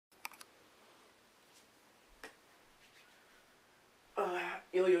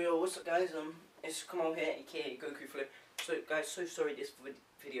Yo, what's up guys, it's Kamal here, aka Goku Flip. So guys, so sorry this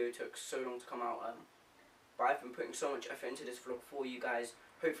video took so long to come out, but I've been putting so much effort into this vlog for you guys.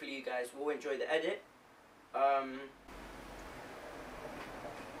 Hopefully you guys will enjoy the edit.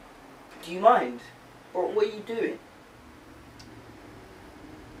 Do you mind? Bro, what are you doing?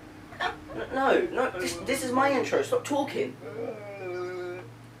 No, this is my intro, stop talking.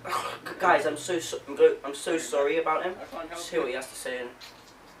 Guys, I'm so sorry about him. Just hear what he has to say.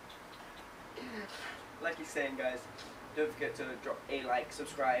 Like he's saying, guys, don't forget to drop a like,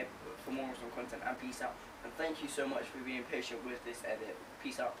 subscribe for more awesome content, and peace out. And thank you so much for being patient with this edit.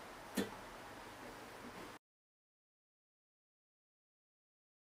 Peace out.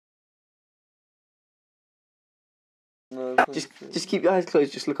 Just keep your eyes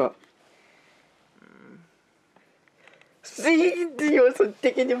closed. Just look up. See, you want some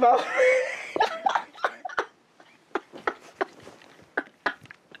dick in your mouth.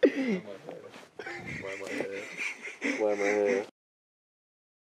 Why am I here?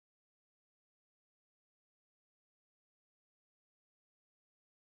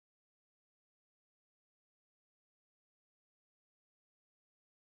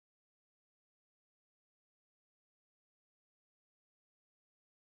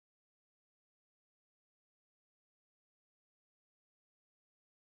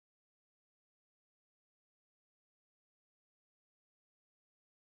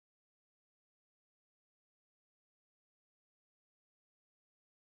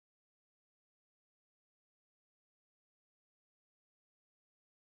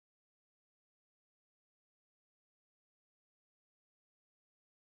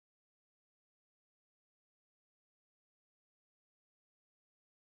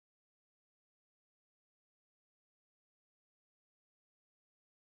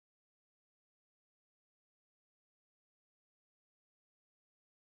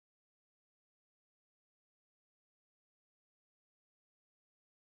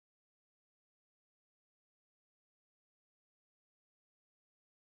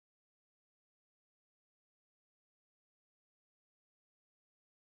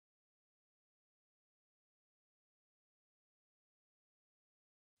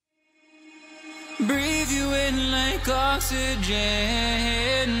 Breathe you in like oxygen.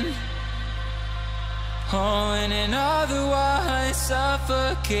 Oh, in an otherwise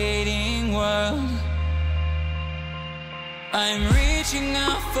suffocating world, I'm reaching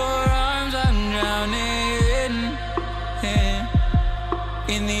out for arms, I'm drowning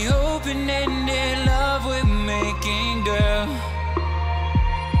in the open-ended love we're making, girl.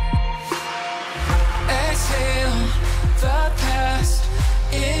 Exhale the past,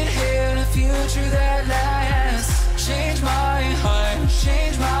 inhale a future that lasts. Change my heart,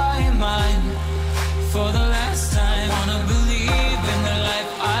 change my mind. For the last time, wanna believe in the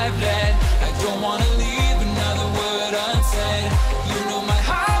life I've led. I don't wanna leave another word unsaid. You know my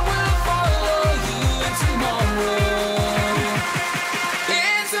heart will follow you in tomorrow.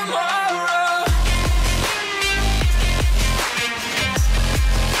 In tomorrow.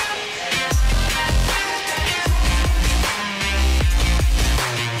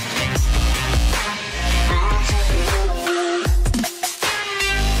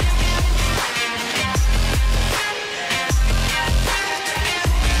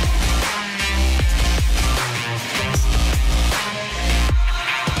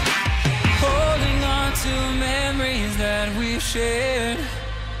 Shared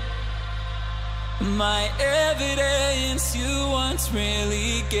my evidence you once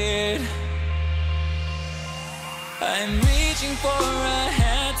really cared. I'm reaching for a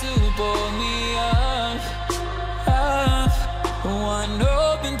hand to pull me up, one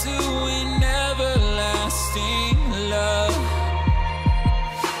open to an everlasting love.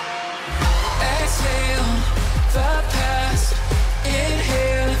 Exhale the past,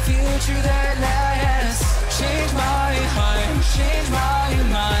 inhale a future that lasts. Change my heart, change my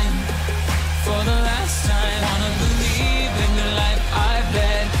mind. For the last time, wanna believe in the life I've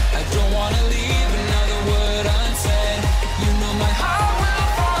led. I don't wanna leave another word unsaid. You know my heart will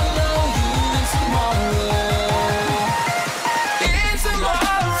follow you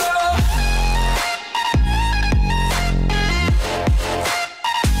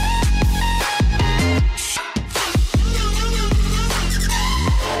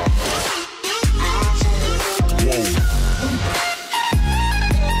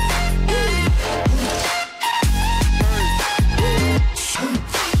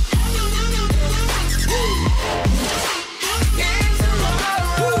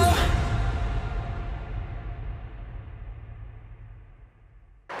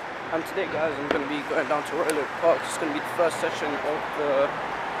And today, guys, I'm going to be going down to Royal Oak Park. It's going to be the first session of the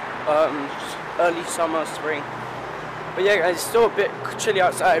early summer, spring. But yeah, guys, it's still a bit chilly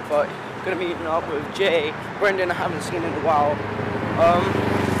outside, but I'm going to be meeting up with Jay. Brendan, I haven't seen in a while.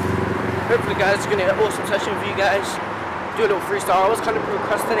 Hopefully, guys, it's going to be an awesome session for you guys. Do a little freestyle. I was kind of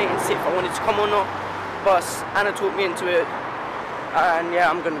procrastinating to see if I wanted to come or not, but Anna talked me into it. And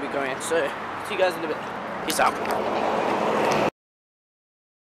yeah, I'm going to be going. So, see you guys in a bit. Peace out.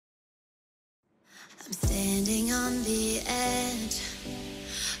 I'm standing on the edge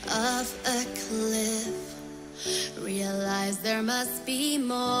of a cliff. Realize there must be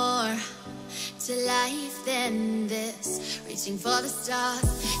more to life than this. Reaching for the stars,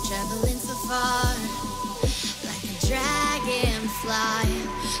 traveling so far, like a dragonfly.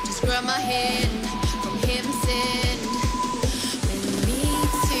 Just grab my hand from heaven sent. With me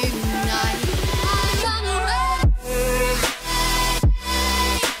tonight, I run away.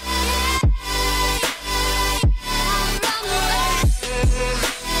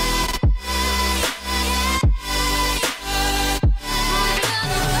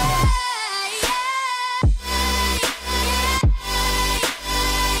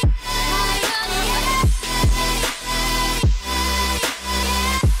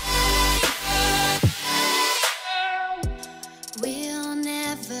 We'll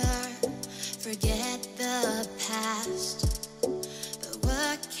never forget the past, but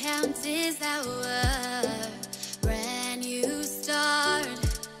what counts is our brand new start.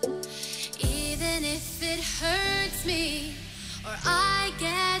 Even if it hurts me or I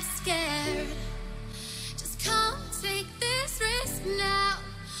get scared, just come take this risk now.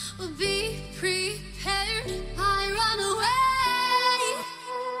 We'll be prepared. I run away.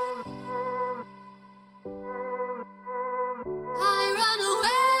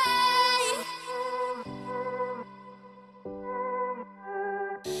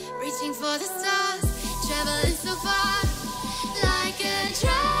 Reaching for the stars, traveling so far, like a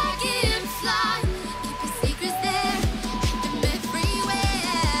dragonfly. Keep your secrets there, hide them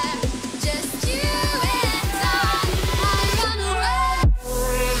everywhere. Just you and I run away.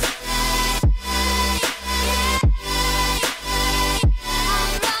 I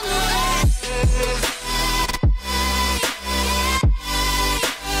run away.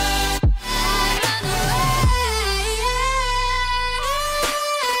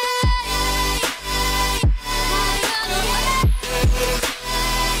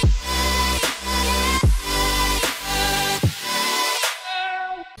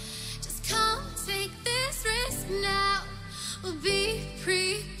 We'll be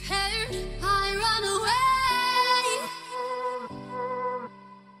prepared. I run away.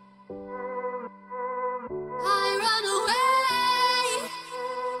 I run away.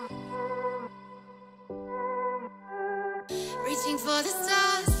 Reaching for the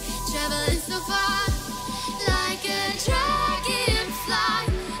stars, traveling so far.